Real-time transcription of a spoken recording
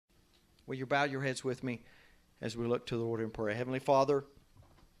Will you bow your heads with me as we look to the Lord in prayer? Heavenly Father,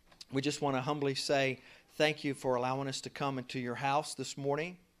 we just want to humbly say thank you for allowing us to come into your house this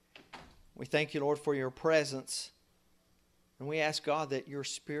morning. We thank you, Lord, for your presence. And we ask, God, that your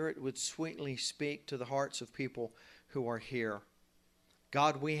Spirit would sweetly speak to the hearts of people who are here.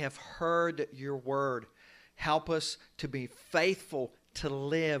 God, we have heard your word. Help us to be faithful to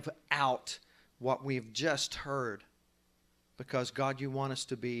live out what we've just heard. Because, God, you want us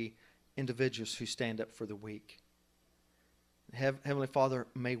to be individuals who stand up for the weak. Heavenly Father,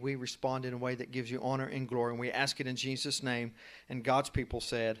 may we respond in a way that gives you honor and glory. And we ask it in Jesus' name. And God's people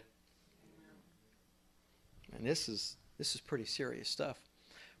said, and this is pretty serious stuff.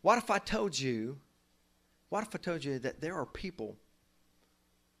 What if I told you that there are people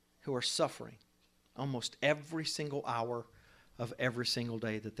who are suffering almost every single hour of every single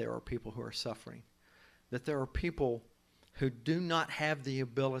day, that there are people who are suffering, that there are people who do not have the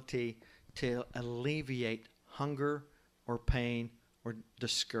ability to alleviate hunger or pain or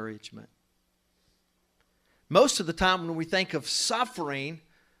discouragement. Most of the time when we think of suffering,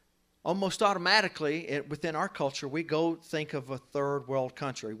 almost automatically within our culture, we go think of a third world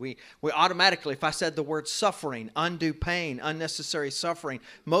country. We automatically, if I said the word suffering, undue pain, unnecessary suffering,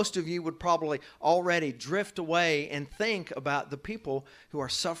 most of you would probably already drift away and think about the people who are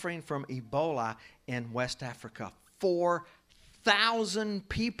suffering from Ebola in West Africa. 4,000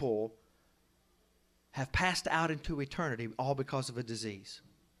 people have passed out into eternity, all because of a disease.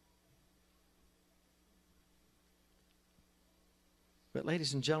 But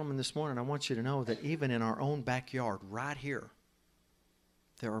ladies and gentlemen, this morning I want you to know that even in our own backyard, right here,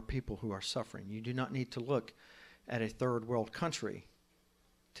 there are people who are suffering. You do not need to look at a third world country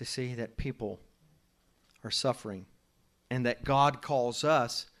to see that people are suffering. And that God calls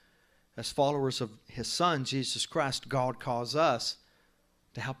us, as followers of His Son, Jesus Christ, God calls us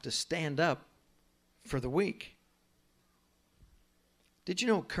to help to stand up for the weak. Did you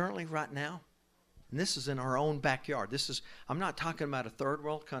know currently right now, and this is in our own backyard. I'm not talking about a third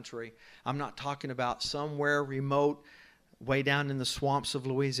world country. I'm not talking about somewhere remote, way down in the swamps of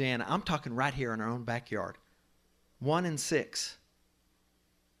Louisiana. I'm talking right here in our own backyard. 1 in 6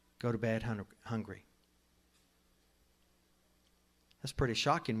 go to bed hungry. That's pretty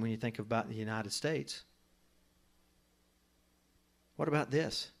shocking when you think about the United States. What about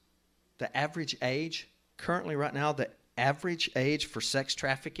this? The average age, currently right now, the average age for sex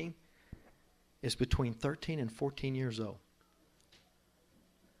trafficking is between 13 and 14 years old.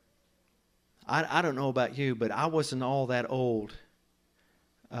 I don't know about you, but I wasn't all that old.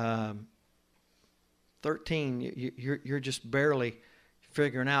 13, you're just barely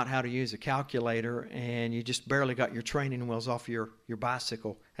figuring out how to use a calculator, and you just barely got your training wheels off your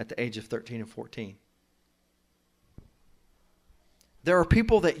bicycle at the age of 13 and 14. There are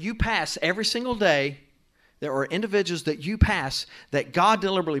people that you pass every single day. There are individuals that you pass that God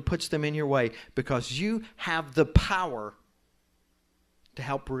deliberately puts them in your way because you have the power to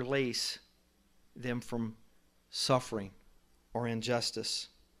help release them from suffering or injustice.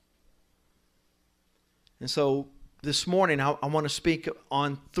 And so this morning I want to speak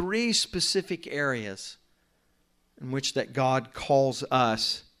on 3 specific areas in which that God calls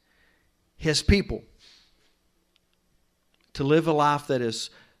us, His people, to live a life that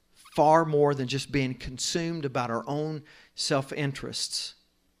is far more than just being consumed about our own self-interests.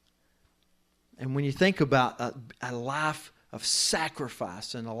 And when you think about a life of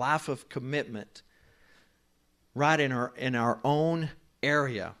sacrifice and a life of commitment, right in our own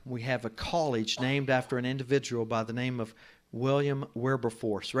area, we have a college named after an individual by the name of William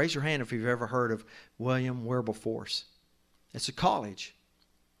Wilberforce. Raise your hand if you've ever heard of William Wilberforce. It's a college.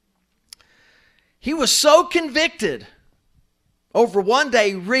 He was so convicted over one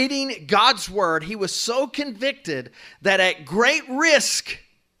day reading God's Word. He was so convicted that at great risk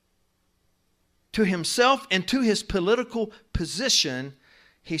to himself and to his political position,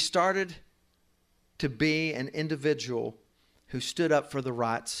 he started to be an individual who stood up for the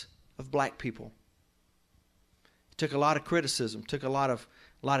rights of black people. He took a lot of criticism, took a lot of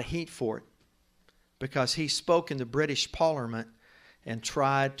heat for it, because he spoke in the British Parliament and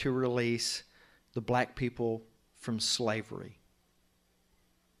tried to release the black people from slavery.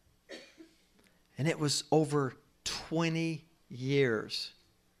 And it was over 20 years.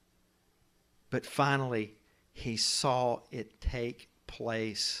 But finally, he saw it take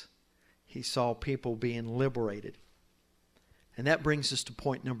place. He saw people being liberated. And that brings us to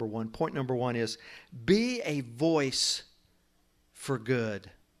point number 1. Point number 1 is, be a voice for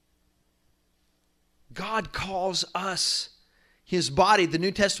good. God calls us, His body, the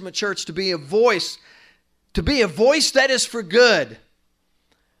New Testament church, to be a voice that is for good.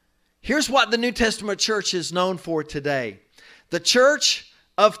 Here's what the New Testament church is known for today. The church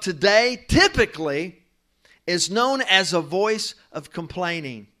of today typically is known as a voice of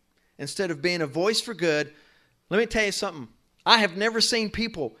complaining. Instead of being a voice for good, let me tell you something. I have never seen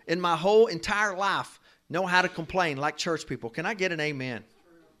people in my whole entire life know how to complain like church people. Can I get an amen?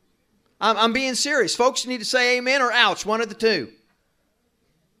 I'm being serious. Folks, you need to say amen or ouch, one of the two.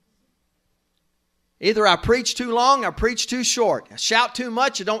 Either I preach too long, I preach too short. I shout too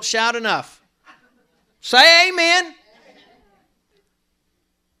much, I don't shout enough. Say amen.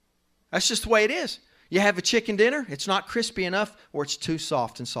 That's just the way it is. You have a chicken dinner, it's not crispy enough, or it's too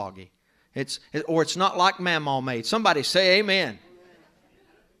soft and soggy. Or it's not like Mamaw made. Somebody say amen.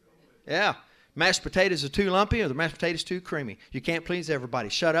 Yeah. Mashed potatoes are too lumpy or the mashed potatoes too creamy. You can't please everybody.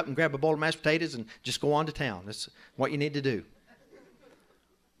 Shut up and grab a bowl of mashed potatoes and just go on to town. That's what you need to do.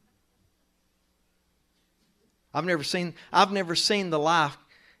 I've never seen the life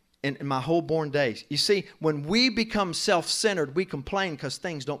in my whole born days. You see, when we become self-centered, we complain because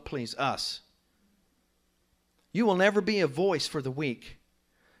things don't please us. You will never be a voice for the weak.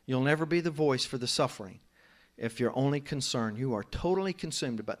 You'll never be the voice for the suffering if you're only concerned. You are totally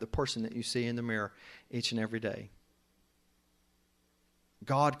consumed about the person that you see in the mirror each and every day.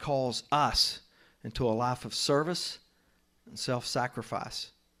 God calls us into a life of service and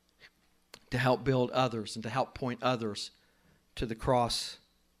self-sacrifice to help build others and to help point others to the cross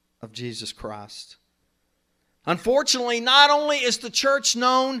of Jesus Christ. Unfortunately, not only is the church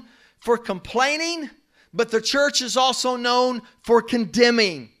known for complaining, but the church is also known for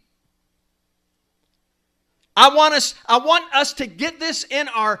condemning. I want us to get this in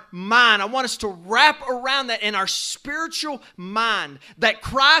our mind. I want us to wrap around that in our spiritual mind, that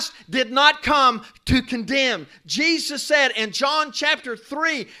Christ did not come to condemn. Jesus said in John chapter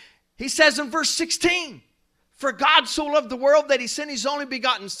 3, he says in verse 16, "For God so loved the world that he sent his only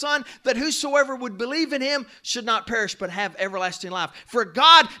begotten Son, that whosoever would believe in him should not perish but have everlasting life. For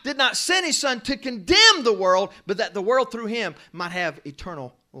God did not send his Son to condemn the world, but that the world through him might have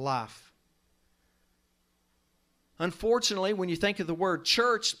eternal life." Unfortunately, when you think of the word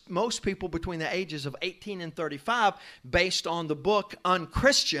church, most people between the ages of 18 and 35, based on the book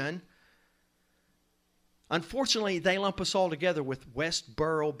Unchristian, unfortunately, they lump us all together with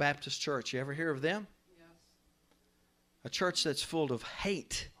Westboro Baptist Church. You ever hear of them? Yes. A church that's full of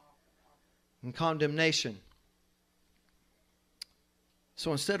hate and condemnation.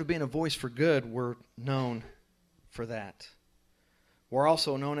 So instead of being a voice for good, we're known for that. We're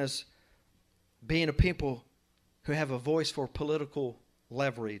also known as being a people who have a voice for political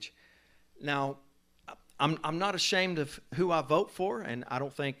leverage. Now, I'm not ashamed of who I vote for, and I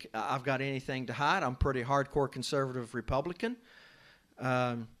don't think I've got anything to hide. I'm pretty hardcore conservative Republican.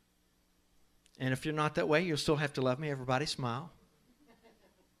 And if you're not that way, you'll still have to love me. Everybody smile.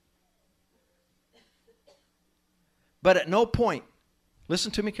 But at no point,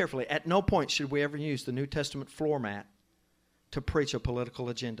 listen to me carefully, at no point should we ever use the New Testament floor mat to preach a political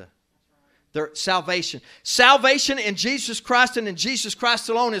agenda. Salvation in Jesus Christ and in Jesus Christ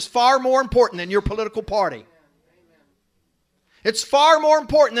alone is far more important than your political party. It's far more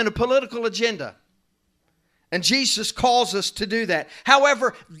important than a political agenda. And Jesus calls us to do that.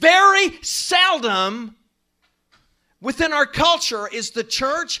 However, very seldom within our culture is the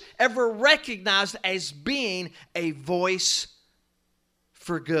church ever recognized as being a voice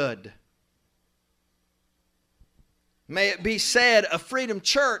for good. May it be said of Freedom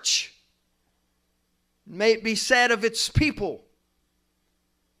Church, may it be said of its people,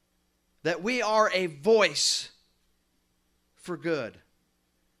 that we are a voice for good.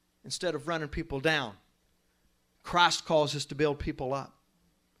 Instead of running people down, Christ calls us to build people up.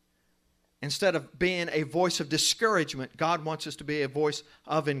 Instead of being a voice of discouragement, God wants us to be a voice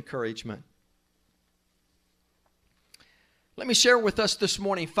of encouragement. Let me share with us this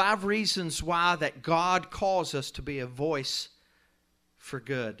morning 5 reasons why that God calls us to be a voice for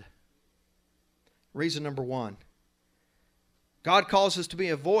good. Reason number 1. God calls us to be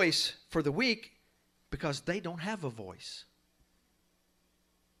a voice for the weak because they don't have a voice.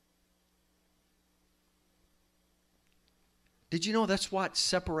 Did you know that's what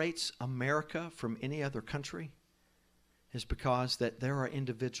separates America from any other country? Is because that there are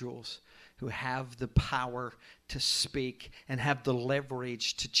individuals who have the power to speak and have the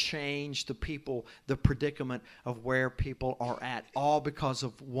leverage to change the people, the predicament of where people are at. All because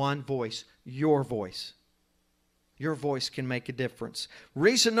of one voice, your voice. Your voice can make a difference.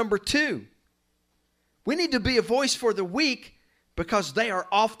 Reason number 2. We need to be a voice for the weak because they are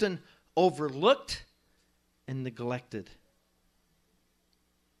often overlooked and neglected.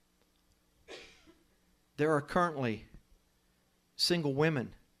 There are currently single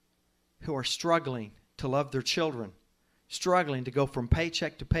women who are struggling to love their children, struggling to go from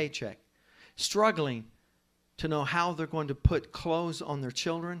paycheck to paycheck, struggling to know how they're going to put clothes on their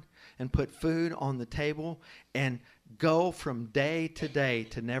children and put food on the table and go from day to day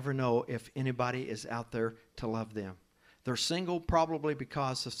to never know if anybody is out there to love them. They're single probably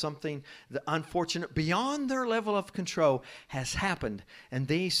because of something the unfortunate beyond their level of control has happened. And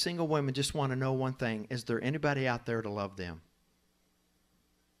these single women just want to know one thing. Is there anybody out there to love them?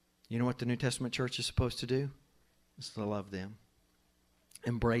 You know what the New Testament church is supposed to do? It's to love them,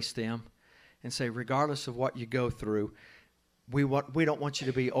 embrace them, and say, regardless of what you go through, we don't want you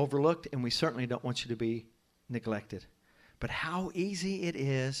to be overlooked, and we certainly don't want you to be neglected. But how easy it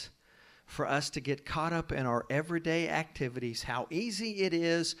is for us to get caught up in our everyday activities, how easy it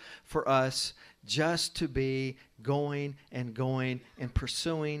is for us just to be going and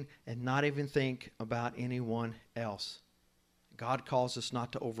pursuing and not even think about anyone else. God calls us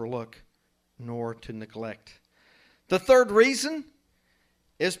not to overlook nor to neglect. The third reason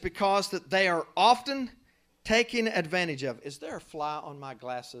is because that they are often taken advantage of. Is there a fly on my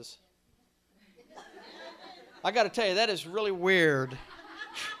glasses? I got to tell you, that is really weird.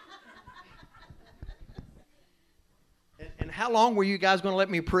 And how long were you guys going to let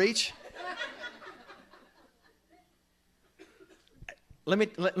me preach? Let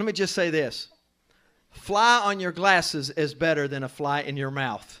me just say this. Fly on your glasses is better than a fly in your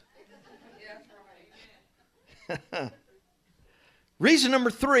mouth. Reason number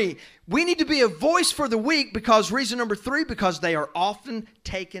 3, we need to be a voice for the weak because reason number 3, because they are often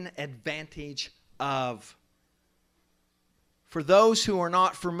taken advantage of. For those who are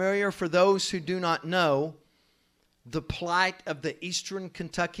not familiar, for those who do not know, the plight of the Eastern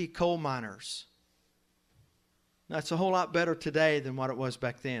Kentucky coal miners. Now, it's a whole lot better today than what it was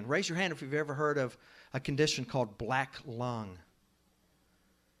back then. Raise your hand if you've ever heard of a condition called black lung.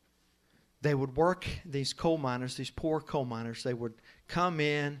 They would work, these coal miners, these poor coal miners, they would come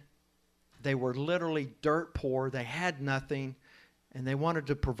in. They were literally dirt poor. They had nothing, and they wanted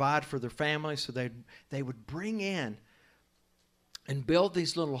to provide for their family, so they would bring in and build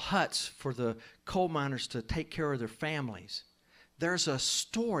these little huts for the coal miners to take care of their families. There's a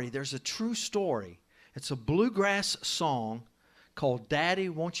story, there's a true story. It's a bluegrass song called Daddy,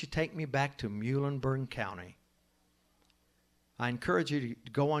 Won't You Take Me Back to Muhlenberg County. I encourage you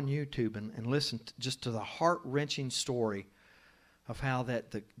to go on YouTube and listen just to the heart-wrenching story of how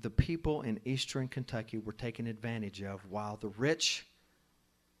that the people in Eastern Kentucky were taken advantage of while the rich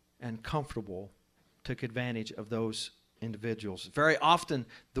and comfortable took advantage of those individuals. Very often,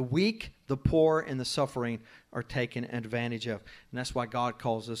 the weak, the poor, and the suffering are taken advantage of. And that's why God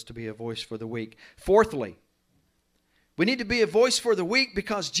calls us to be a voice for the weak. Fourthly, we need to be a voice for the weak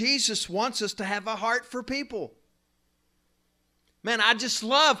because Jesus wants us to have a heart for people. Man, I just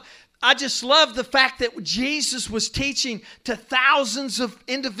love the fact that Jesus was teaching to thousands of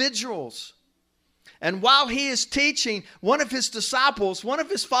individuals. And while he is teaching, one of his disciples, one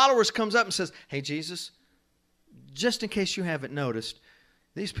of his followers comes up and says, "Hey, Jesus, just in case you haven't noticed,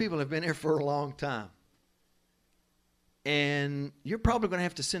 these people have been here for a long time. And you're probably going to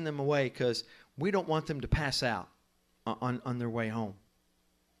have to send them away because we don't want them to pass out on their way home."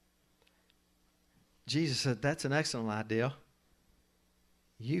 Jesus said, "That's an excellent idea.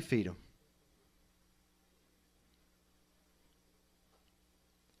 You feed them."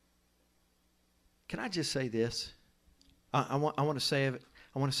 Can I just say this? I want to say it.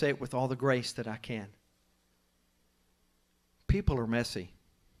 I want to say it with all the grace that I can. People are messy.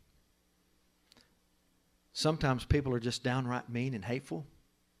 Sometimes people are just downright mean and hateful.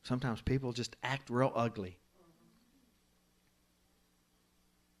 Sometimes people just act real ugly.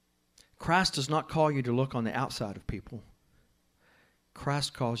 Christ does not call you to look on the outside of people.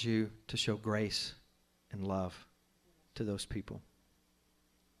 Christ calls you to show grace and love to those people.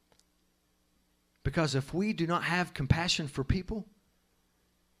 Because if we do not have compassion for people,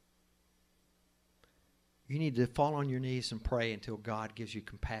 you need to fall on your knees and pray until God gives you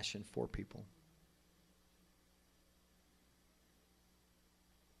compassion for people.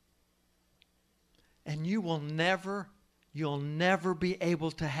 And you'll never be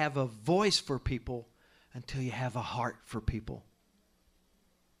able to have a voice for people until you have a heart for people.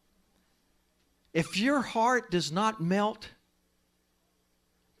 If your heart does not melt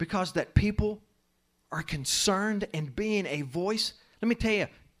because that people are concerned and being a voice, let me tell you,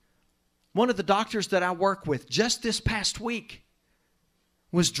 one of the doctors that I work with just this past week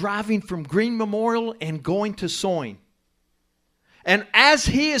was driving from Green Memorial and going to Soin. And as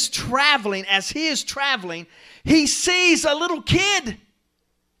he is traveling, he sees a little kid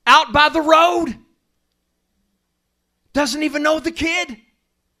out by the road. Doesn't even know the kid.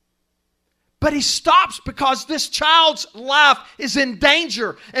 But he stops because this child's life is in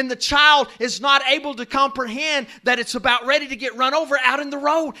danger, and the child is not able to comprehend that it's about ready to get run over out in the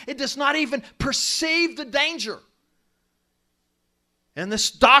road. It does not even perceive the danger. And this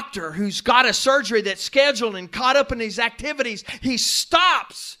doctor who's got a surgery that's scheduled and caught up in these activities, he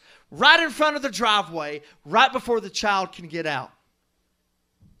stops right in front of the driveway, right before the child can get out.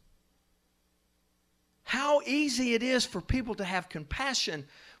 How easy it is for people to have compassion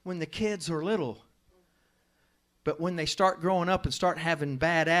when the kids are little. But when they start growing up and start having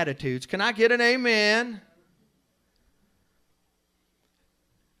bad attitudes, can I get an amen?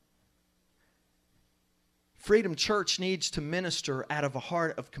 Freedom Church needs to minister out of a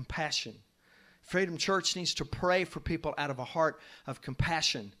heart of compassion. Freedom Church needs to pray for people out of a heart of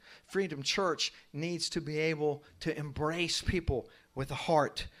compassion. Freedom Church needs to be able to embrace people with a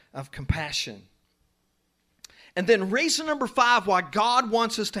heart of compassion. And then reason number 5 why God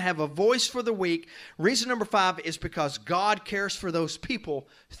wants us to have a voice for the weak. Reason number 5 is because God cares for those people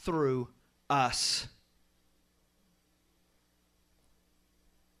through us.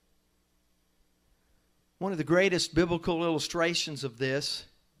 One of the greatest biblical illustrations of this,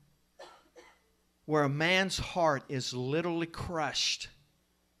 where a man's heart is literally crushed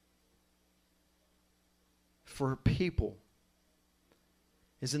for people,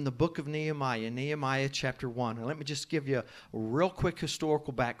 is in the book of Nehemiah, Nehemiah chapter 1. And let me just give you a real quick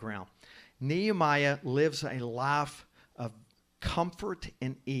historical background. Nehemiah lives a life of comfort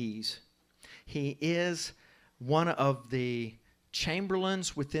and ease. He is one of the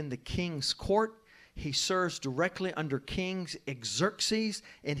chamberlains within the king's court. He serves directly under King Xerxes,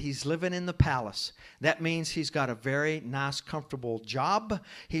 and he's living in the palace. That means he's got a very nice, comfortable job.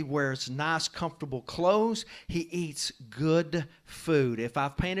 He wears nice, comfortable clothes. He eats good food. If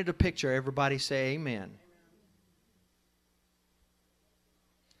I've painted a picture, everybody say amen.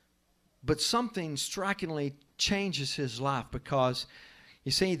 But something strikingly changes his life, because,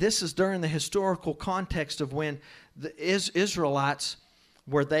 you see, this is during the historical context of when the Israelites,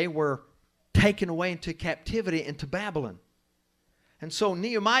 where they were taken away into captivity into Babylon. And so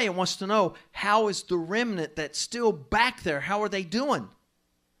Nehemiah wants to know, how is the remnant that's still back there, how are they doing?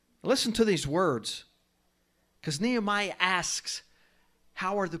 Listen to these words. Because Nehemiah asks,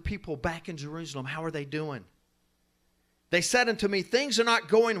 how are the people back in Jerusalem? How are they doing? They said unto me, things are not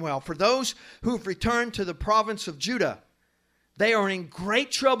going well for those who have returned to the province of Judah. They are in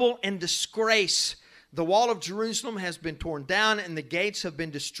great trouble and disgrace. The wall of Jerusalem has been torn down, and the gates have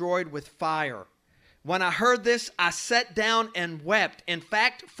been destroyed with fire. When I heard this, I sat down and wept. In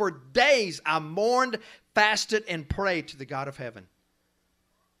fact, for days I mourned, fasted, and prayed to the God of heaven.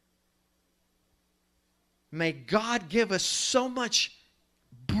 May God give us so much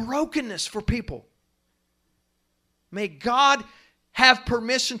brokenness for people. May God have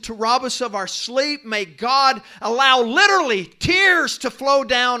permission to rob us of our sleep. May God allow literally tears to flow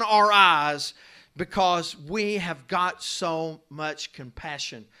down our eyes, because we have got so much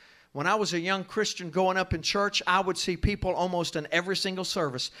compassion. When I was a young Christian growing up in church, I would see people almost in every single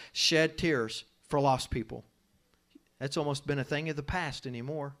service shed tears for lost people. That's almost been a thing of the past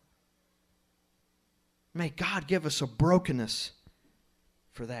anymore. May God give us a brokenness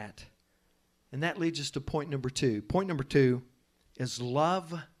for that. And that leads us to point number 2. Point number 2 is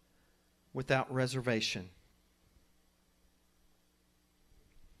love without reservation.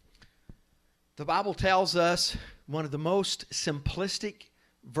 The Bible tells us one of the most simplistic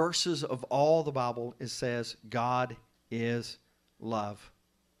verses of all the Bible. It says, God is love.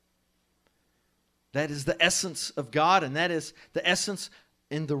 That is the essence of God, and that is the essence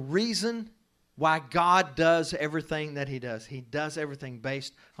and the reason why God does everything that He does. He does everything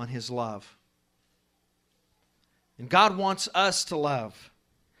based on His love. And God wants us to love.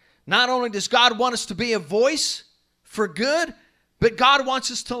 Not only does God want us to be a voice for good, but God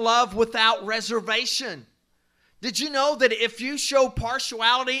wants us to love without reservation. Did you know that if you show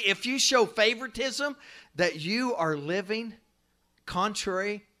partiality, if you show favoritism, that you are living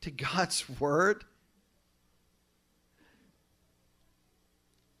contrary to God's word?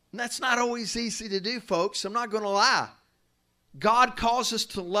 And that's not always easy to do, folks. I'm not going to lie. God calls us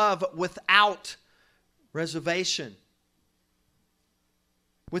to love without reservation.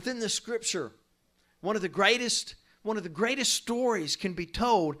 Within the Scripture, one of the greatest stories can be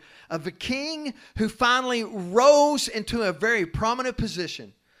told of a king who finally rose into a very prominent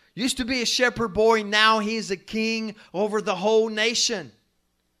position. Used to be a shepherd boy, now he's a king over the whole nation.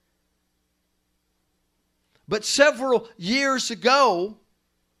 But several years ago,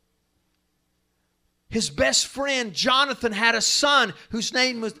 his best friend Jonathan had a son whose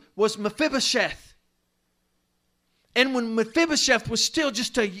name was Mephibosheth. And when Mephibosheth was still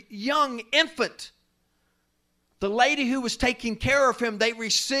just a young infant, the lady who was taking care of him, they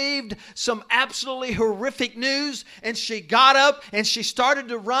received some absolutely horrific news, and she got up and she started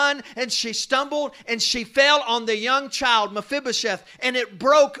to run, and she stumbled and she fell on the young child, Mephibosheth, and it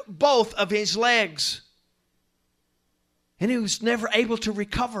broke both of his legs. And he was never able to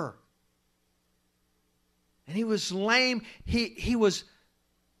recover. And he was lame. He was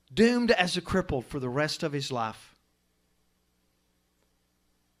doomed as a cripple for the rest of his life.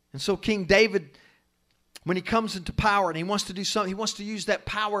 And so King David, when he comes into power and he wants to do something, he wants to use that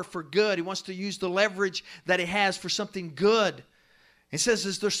power for good. He wants to use the leverage that he has for something good. He says,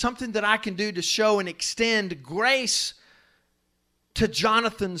 is there something that I can do to show and extend grace to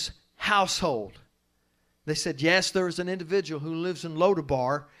Jonathan's household? They said, yes, there is an individual who lives in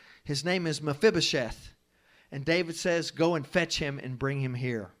Lodabar. His name is Mephibosheth. And David says, go and fetch him and bring him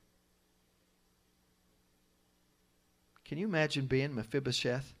here. Can you imagine being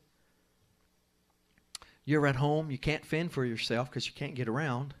Mephibosheth? You're at home. You can't fend for yourself because you can't get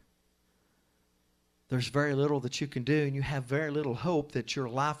around. There's very little that you can do, and you have very little hope that your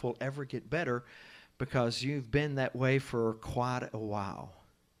life will ever get better because you've been that way for quite a while.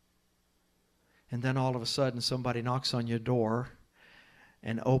 And then all of a sudden somebody knocks on your door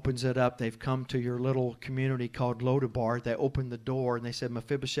and opens it up. They've come to your little community called Lodabar. They open the door and they said,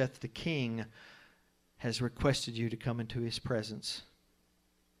 Mephibosheth the king has requested you to come into his presence.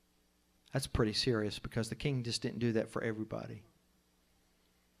 That's pretty serious because the king just didn't do that for everybody.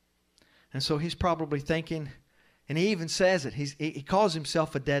 And so he's probably thinking, and he even says it, he calls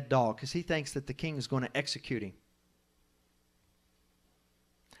himself a dead dog because he thinks that the king is going to execute him.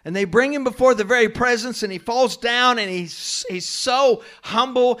 And they bring him before the very presence, and he falls down, and he's so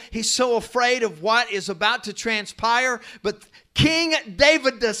humble. He's so afraid of what is about to transpire. But King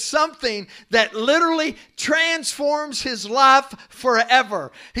David does something that literally transforms his life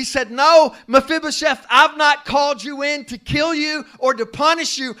forever. He said, no, Mephibosheth, I've not called you in to kill you or to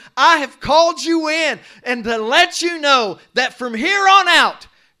punish you. I have called you in and to let you know that from here on out,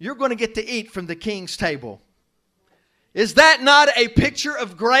 you're going to get to eat from the king's table. Is that not a picture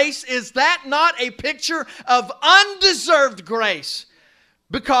of grace? Is that not a picture of undeserved grace?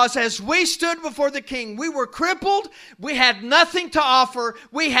 Because as we stood before the king, we were crippled. We had nothing to offer.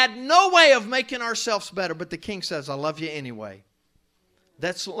 We had no way of making ourselves better. But the king says, I love you anyway.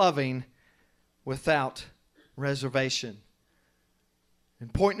 That's loving without reservation.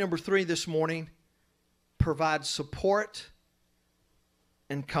 And point number 3 this morning, provide support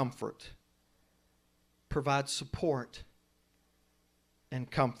and comfort. Provide support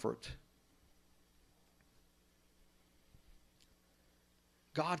and comfort.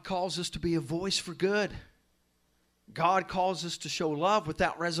 God calls us to be a voice for good. God calls us to show love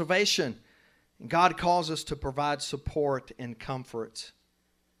without reservation. And God calls us to provide support and comfort.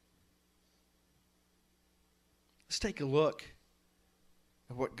 Let's take a look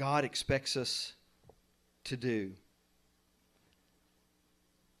at what God expects us to do.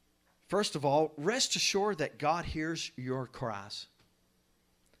 First of all, rest assured that God hears your cries.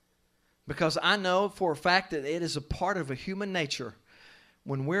 Because I know for a fact that it is a part of a human nature.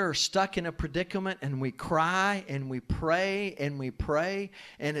 When we're stuck in a predicament and we cry and we pray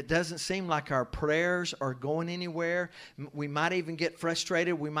and it doesn't seem like our prayers are going anywhere, we might even get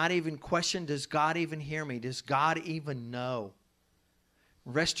frustrated. We might even question, does God even hear me? Does God even know?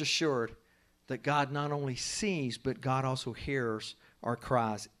 Rest assured that God not only sees, but God also hears our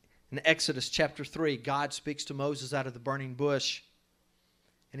cries. In Exodus chapter 3, God speaks to Moses out of the burning bush.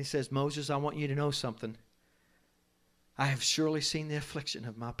 And he says, Moses, I want you to know something. I have surely seen the affliction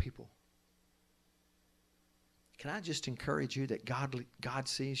of my people. Can I just encourage you that God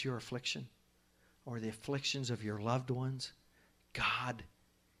sees your affliction or the afflictions of your loved ones? God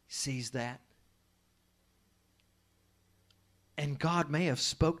sees that. And God may have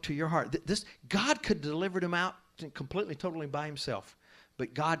spoke to your heart. God could deliver them out completely, totally by himself.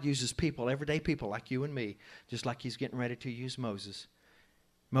 But God uses people, everyday people like you and me, just like he's getting ready to use Moses.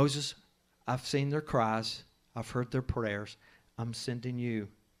 Moses, I've seen their cries. I've heard their prayers. I'm sending you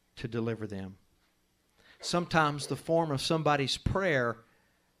to deliver them. Sometimes the form of somebody's prayer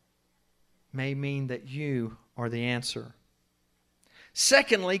may mean that you are the answer.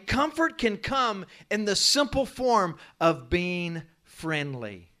 Secondly, comfort can come in the simple form of being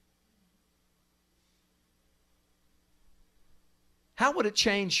friendly. How would it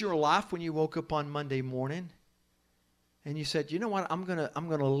change your life when you woke up on Monday morning and you said, you know what, I'm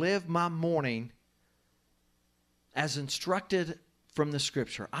gonna live my morning as instructed from the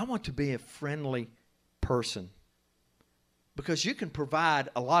Scripture. I want to be a friendly person. Because you can provide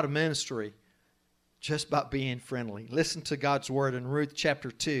a lot of ministry just by being friendly. Listen to God's word in Ruth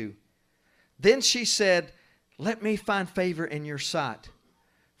chapter 2. Then she said, let me find favor in your sight,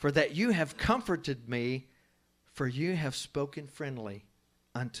 for that you have comforted me, for you have spoken friendly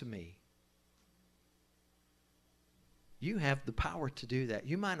unto me. You have the power to do that.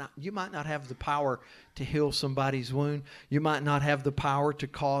 You might not have the power to heal somebody's wound. You might not have the power to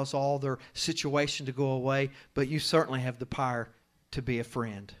cause all their situation to go away, but you certainly have the power to be a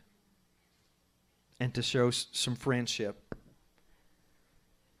friend and to show some friendship.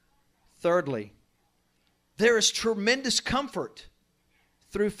 Thirdly, there is tremendous comfort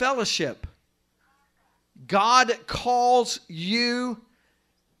through fellowship. God calls you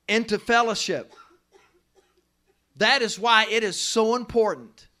into fellowship. That is why it is so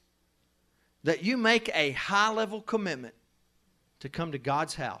important that you make a high-level commitment to come to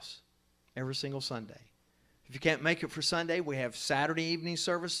God's house every single Sunday. If you can't make it for Sunday, we have Saturday evening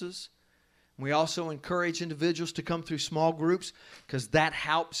services. We also encourage individuals to come through small groups because that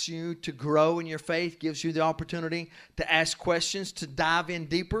helps you to grow in your faith, gives you the opportunity to ask questions, to dive in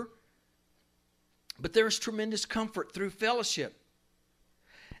deeper. But there is tremendous comfort through fellowship.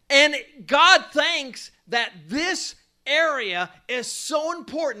 And God thinks that this area is so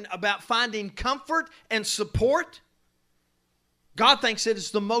important about finding comfort and support. God thinks it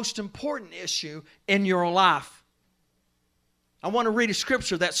is the most important issue in your life. I want to read a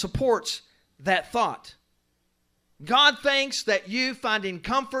scripture that supports that thought. God thinks that you finding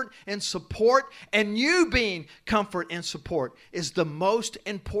comfort and support and you being comfort and support is the most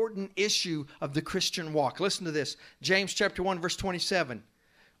important issue of the Christian walk. Listen to this. James chapter 1 verse 27.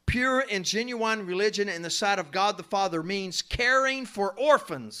 Pure and genuine religion in the sight of God the Father means caring for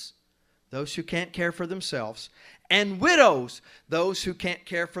orphans, those who can't care for themselves, and widows, those who can't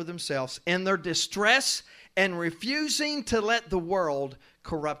care for themselves, in their distress and refusing to let the world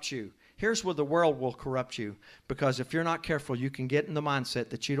corrupt you. Here's where the world will corrupt you, because if you're not careful, you can get in the mindset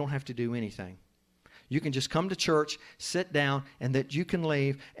that you don't have to do anything. You can just come to church, sit down, and that you can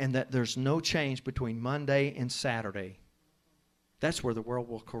leave, and that there's no change between Monday and Saturday. That's where the world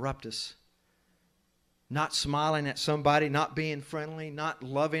will corrupt us. Not smiling at somebody, not being friendly, not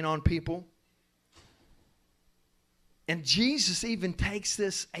loving on people. And Jesus even takes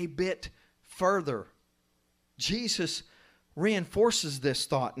this a bit further. Jesus reinforces this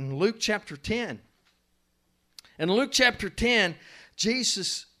thought in Luke chapter 10. In Luke chapter 10,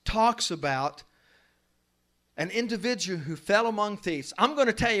 Jesus talks about an individual who fell among thieves. I'm going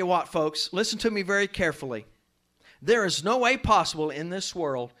to tell you what, folks. Listen to me very carefully. There is no way possible in this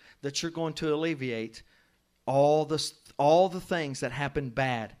world that you're going to alleviate all the things that happen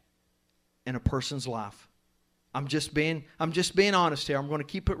bad in a person's life. I'm just being honest here. I'm going to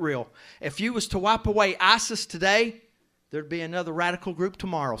keep it real. If you was to wipe away ISIS today, there'd be another radical group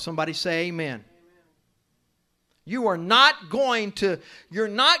tomorrow. Somebody say amen. You're not going to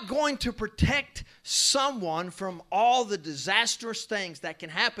protect someone from all the disastrous things that can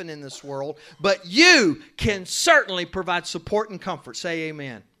happen in this world, but you can certainly provide support and comfort. Say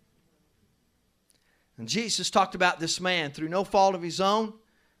amen. And Jesus talked about this man through no fault of his own.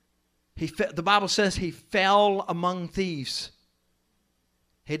 The Bible says he fell among thieves.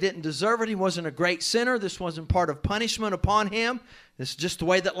 He didn't deserve it. He wasn't a great sinner. This wasn't part of punishment upon him. This is just the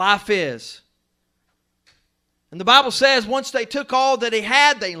way that life is. And the Bible says once they took all that he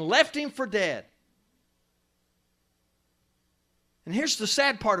had, they left him for dead. And here's the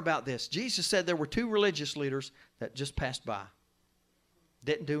sad part about this. Jesus said there were two religious leaders that just passed by.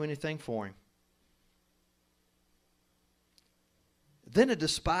 Didn't do anything for him. Then a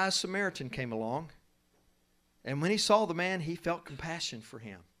despised Samaritan came along. And when he saw the man, he felt compassion for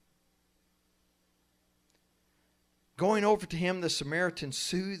him. Going over to him, the Samaritan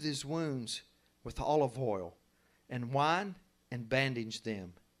soothed his wounds with olive oil and wine and bandaged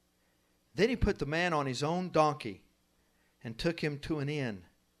them. Then he put the man on his own donkey and took him to an inn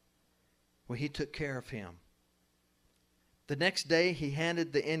where he took care of him. The next day he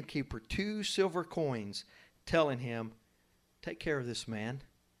handed the innkeeper 2 silver coins, telling him, "Take care of this man.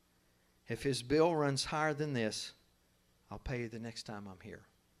 If his bill runs higher than this, I'll pay you the next time I'm here."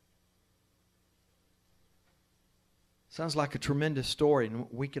 Sounds like a tremendous story, and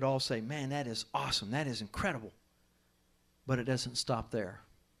we could all say, man, that is awesome. That is incredible. But it doesn't stop there.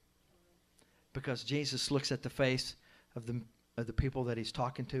 Because Jesus looks at the face of the people that he's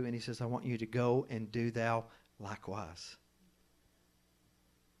talking to, and he says, I want you to go and do thou likewise.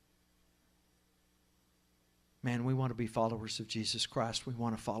 Man, we want to be followers of Jesus Christ. We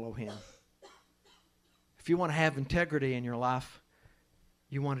want to follow him. If you want to have integrity in your life,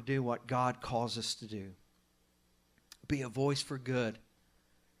 you want to do what God calls us to do. Be a voice for good.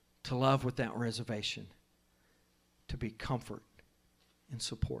 to love without reservation, to be comfort and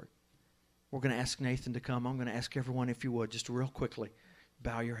support. We're going to ask Nathan to come. I'm going to ask everyone, if you would, just real quickly,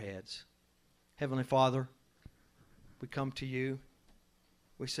 bow your heads. Heavenly Father, we come to you.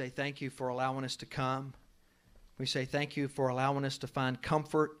 We say thank you for allowing us to come. We say thank you for allowing us to find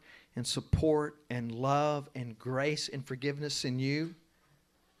comfort and support and love and grace and forgiveness in you.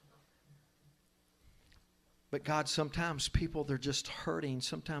 But God, sometimes people, they're just hurting.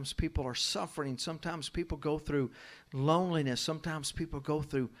 Sometimes people are suffering. Sometimes people go through loneliness. Sometimes people go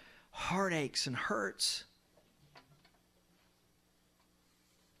through heartaches and hurts.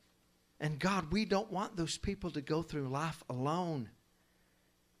 And God, we don't want those people to go through life alone.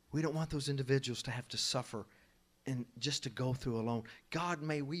 We don't want those individuals to have to suffer and just to go through alone. God,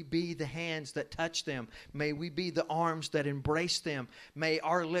 may we be the hands that touch them. May we be the arms that embrace them. May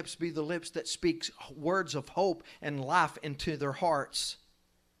our lips be the lips that speak words of hope and life into their hearts.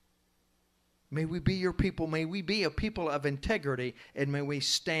 May we be your people. May we be a people of integrity, and may we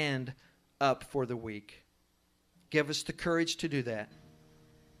stand up for the weak. Give us the courage to do that.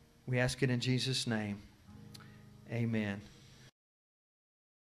 We ask it in Jesus' name. Amen.